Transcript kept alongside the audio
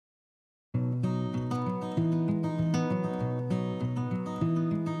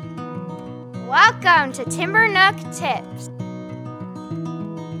Welcome to Timber Nook Tips.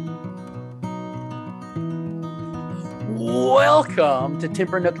 Welcome to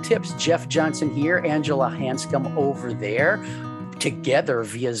Timber Nook Tips. Jeff Johnson here, Angela Hanscom over there, together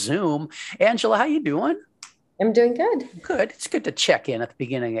via Zoom. Angela, how you doing? I'm doing good. Good. It's good to check in at the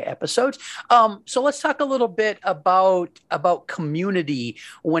beginning of episodes. So let's talk a little bit about community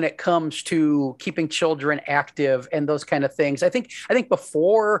when it comes to keeping children active and those kind of things. I think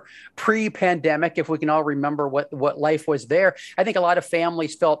before pre-pandemic, if we can all remember what life was there, I think a lot of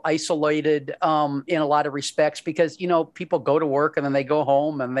families felt isolated in a lot of respects because, people go to work and then they go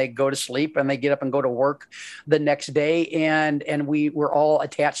home and they go to sleep and they get up and go to work the next day. And we were all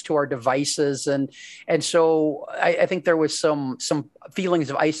attached to our devices. And so I think there was some feelings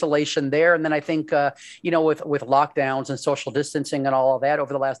of isolation there. And then I think, with lockdowns and social distancing and all of that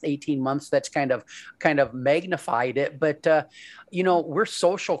over the last 18 months, that's kind of magnified it. But, we're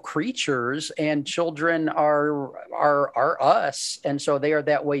social creatures and children are us. And so they are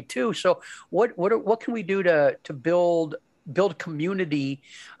that way too. So what can we do to build community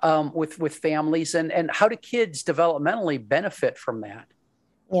with families and how do kids developmentally benefit from that?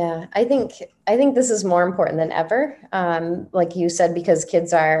 Yeah, I think this is more important than ever. Like you said, because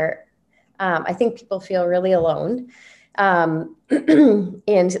kids are, I think people feel really alone. And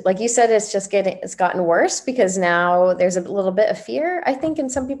like you said, it's gotten worse because now there's a little bit of fear, I think, in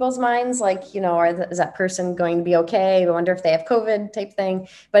some people's minds, like, is that person going to be okay? I wonder if they have COVID type thing.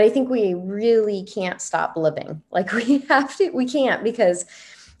 But I think we really can't stop living. Like we can't, because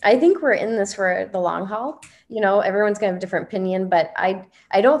I think we're in this for the long haul. Everyone's going to have a different opinion, but I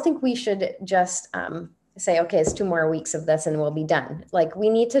don't think we should just say, okay, it's 2 more weeks of this and we'll be done. Like we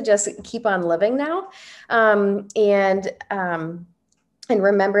need to just keep on living now. And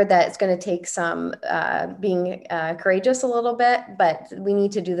remember that it's going to take some being courageous a little bit, but we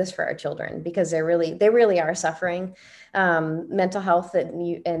need to do this for our children because they really are suffering mental health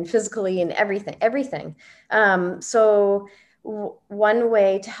and physically and everything. So one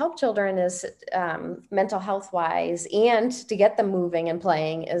way to help children is mental health wise and to get them moving and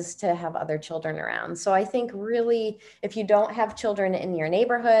playing is to have other children around. So I think really, if you don't have children in your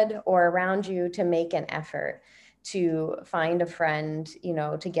neighborhood or around you, to make an effort to find a friend,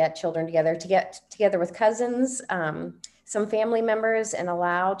 to get children together, to get together with cousins, some family members, and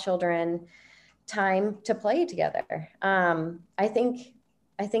allow children time to play together. I think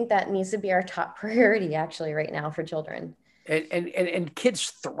that needs to be our top priority actually right now for children. And kids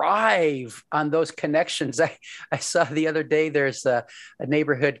thrive on those connections. I saw the other day there's a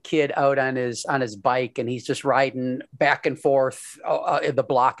neighborhood kid out on his bike and he's just riding back and forth in the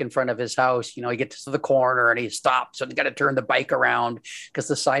block in front of his house. He gets to the corner and he stops and he's got to turn the bike around because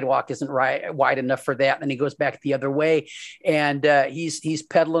the sidewalk isn't wide enough for that. And he goes back the other way and he's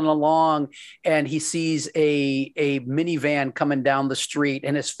pedaling along and he sees a minivan coming down the street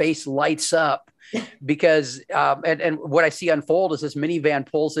and his face lights up. Because and what I see unfold is this minivan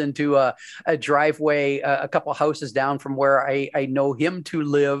pulls into a driveway a couple houses down from where I know him to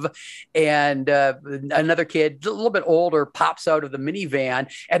live, and another kid a little bit older pops out of the minivan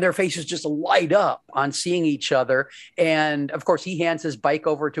and their faces just light up on seeing each other. And of course he hands his bike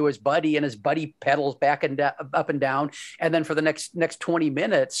over to his buddy and his buddy pedals back and up and down, and then for the next 20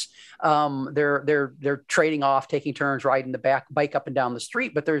 minutes they're trading off, taking turns riding the bike up and down the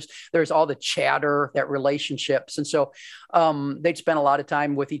street. But there's all the chatter, that relationships. And so they'd spent a lot of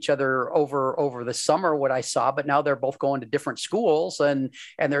time with each other over the summer, what I saw, but now they're both going to different schools. And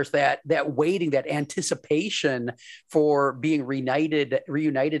there's that waiting, that anticipation for being reunited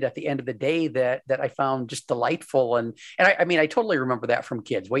at the end of the day that I found just delightful. And I mean, I totally remember that from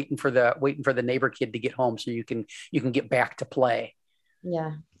kids, waiting for the neighbor kid to get home so you can get back to play.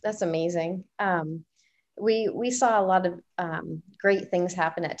 Yeah, that's amazing. We saw a lot of great things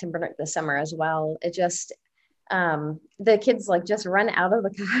happen at Timber Nook this summer as well. It just, the kids just run out of the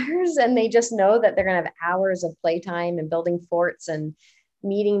cars and they just know that they're going to have hours of playtime and building forts and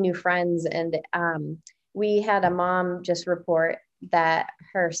meeting new friends. And we had a mom just report that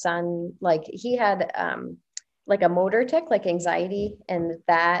her son, he had a motor tic, anxiety, and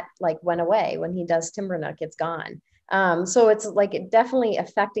that went away when he does Timber Nook. It's gone. So it's definitely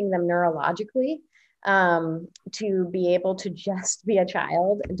affecting them neurologically. To be able to just be a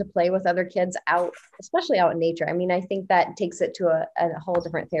child and to play with other kids out, especially out in nature. I mean, I think that takes it to a whole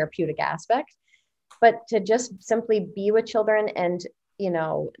different therapeutic aspect, but to just simply be with children and,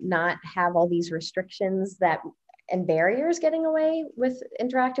 not have all these restrictions and barriers getting away with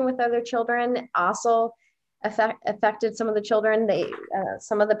interacting with other children also affected some of the children.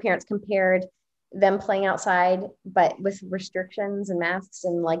 Some of the parents compared them playing outside, but with restrictions and masks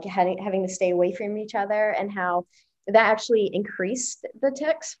and like having to stay away from each other, and how that actually increased the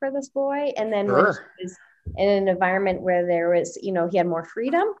tics for this boy. And then when he was in an environment where there was, you know, he had more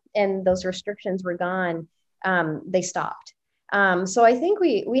freedom and those restrictions were gone, they stopped. So I think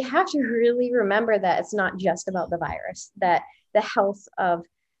we have to really remember that it's not just about the virus, that the health of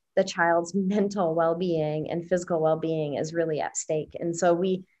the child's mental well-being and physical well-being is really at stake. And so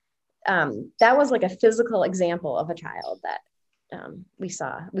that was like a physical example of a child that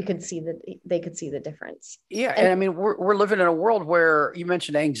we could see that they could see the difference. Yeah. And I mean, we're living in a world where you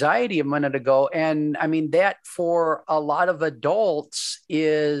mentioned anxiety a minute ago. And I mean, that for a lot of adults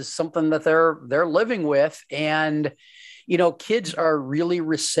is something that they're living with. And, you know, kids are really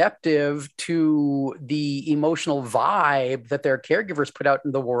receptive to the emotional vibe that their caregivers put out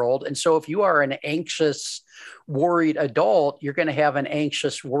in the world. And so if you are an anxious, worried adult, you're going to have an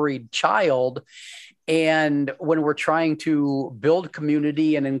anxious, worried child. And when we're trying to build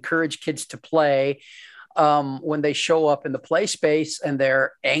community and encourage kids to play, when they show up in the play space and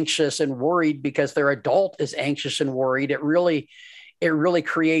they're anxious and worried because their adult is anxious and worried, it really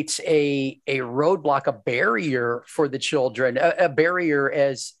creates a roadblock, a barrier for the children, a barrier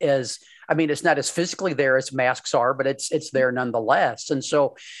as I mean, it's not as physically there as masks are, but it's there nonetheless. And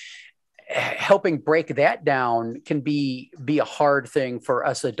so helping break that down can be a hard thing for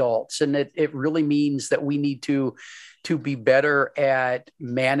us adults. And it really means that we need to be better at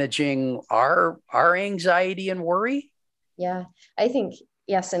managing our anxiety and worry. Yeah, I think,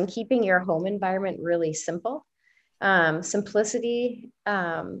 yes. And keeping your home environment really simple. Simplicity.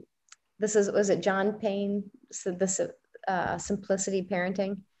 Was it John Payne said this, simplicity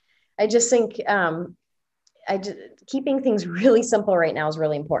parenting. I just think, keeping things really simple right now is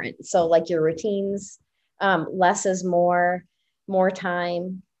really important. So like your routines, less is more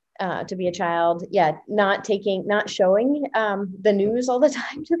time, to be a child. Yeah. Not showing, the news all the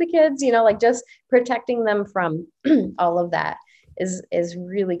time to the kids, you know, like just protecting them from all of that is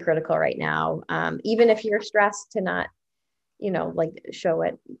really critical right now. Even if you're stressed, to not, you know, like show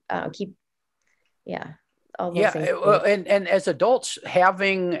it, all those things. Well, and as adults,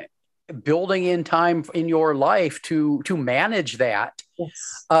 building in time in your life to manage that.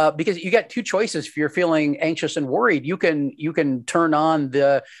 Yes. Because you got two choices. If you're feeling anxious and worried, you can turn on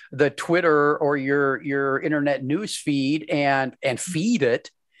the Twitter or your internet news feed and feed it.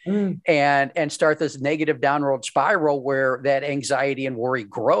 And start this negative downward spiral where that anxiety and worry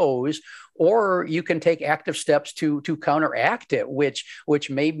grows. Or you can take active steps to counteract it, which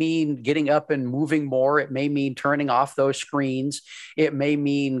may mean getting up and moving more. It may mean turning off those screens. It may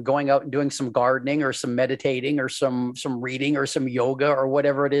mean going out and doing some gardening or some meditating or some reading or some yoga or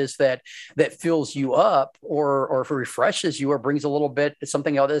whatever it is that fills you up or refreshes you or brings a little bit,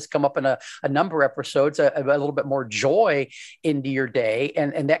 something else that's come up in a number of episodes, a little bit more joy into your day.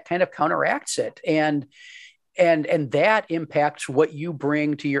 And that kind of counteracts it. And that impacts what you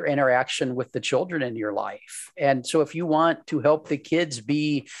bring to your interaction with the children in your life. And so if you want to help the kids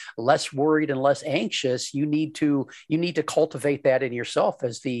be less worried and less anxious, you need to cultivate that in yourself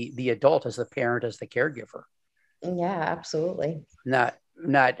as the adult, as the parent, as the caregiver. Yeah, absolutely. Not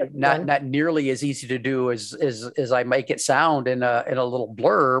nearly as easy to do as I make it sound in a little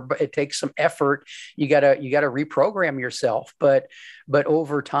blurb. It takes some effort. You gotta reprogram yourself, but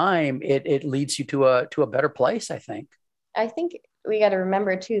over time it leads you to a better place, I think. I think we got to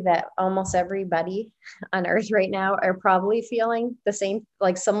remember too that almost everybody on earth right now are probably feeling the same,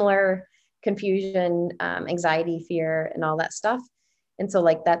 like similar confusion, anxiety, fear, and all that stuff. And so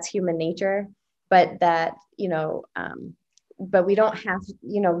like that's human nature, but that, you know, but we don't have,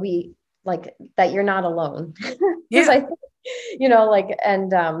 you know, we like that you're not alone. Yeah. I think, you know, like,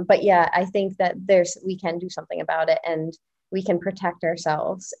 and, but yeah, I think that we can do something about it and we can protect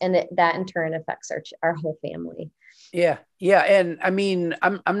ourselves, and that in turn affects our whole family. Yeah. Yeah. And I mean,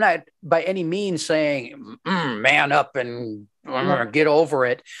 I'm not by any means saying man up and get over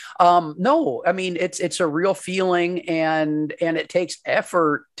it. No, I mean, it's a real feeling and it takes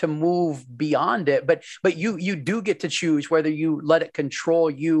effort to move beyond it, but you do get to choose whether you let it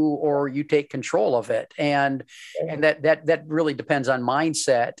control you or you take control of it. And that really depends on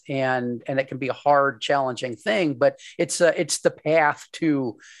mindset, and it can be a hard, challenging thing, but it's the path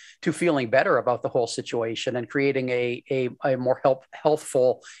to feeling better about the whole situation and creating a more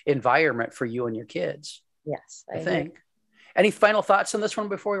healthful environment for you and your kids. Yes, I think. Any final thoughts on this one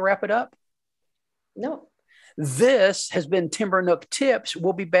before we wrap it up? No. This has been Timber Nook Tips.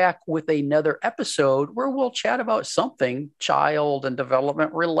 We'll be back with another episode where we'll chat about something child and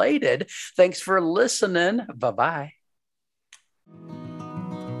development related. Thanks for listening. Bye-bye.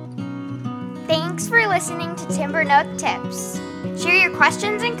 Thanks for listening to Timber Nook Tips. Share your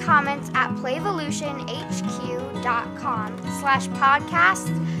questions and comments at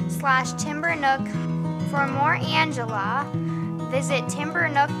playvolutionhq.com/podcast/timbernook. For more Angela, visit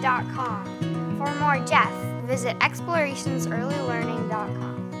timbernook.com. For more Jeff, visit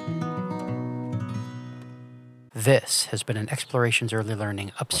explorationsearlylearning.com. This has been an Explorations Early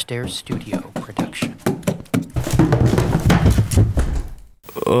Learning Upstairs Studio production.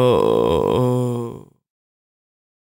 Oh.